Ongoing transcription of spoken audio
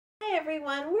Hi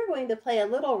everyone, we're going to play a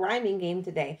little rhyming game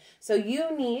today. So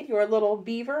you need your little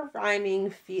beaver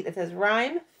rhyming feed that says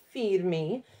rhyme, feed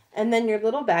me, and then your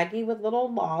little baggie with little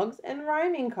logs and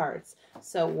rhyming cards.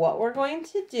 So what we're going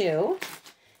to do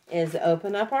is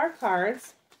open up our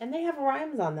cards, and they have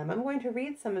rhymes on them. I'm going to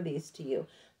read some of these to you.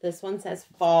 This one says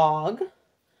fog.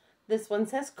 This one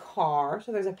says car,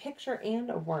 so there's a picture and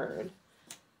a word.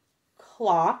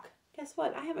 Clock. Guess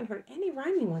what? I haven't heard any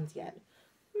rhyming ones yet.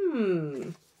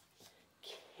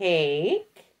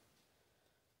 Cake.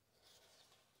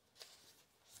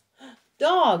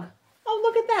 Dog. Oh,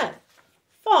 look at that.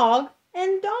 Fog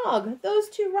and dog. Those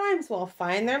two rhymes. Well,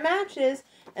 find their matches.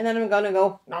 And then I'm going to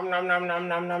go nom nom nom nom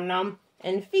nom nom nom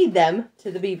and feed them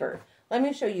to the beaver. Let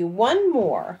me show you one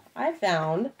more. I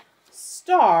found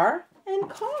star and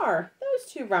car.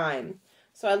 Those two rhyme.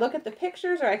 So I look at the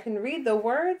pictures or I can read the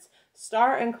words.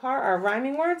 Star and car are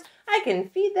rhyming words. I can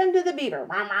feed them to the beaver.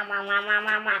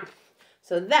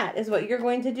 So that is what you're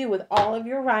going to do with all of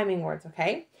your rhyming words,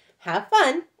 okay? Have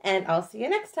fun, and I'll see you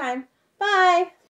next time. Bye!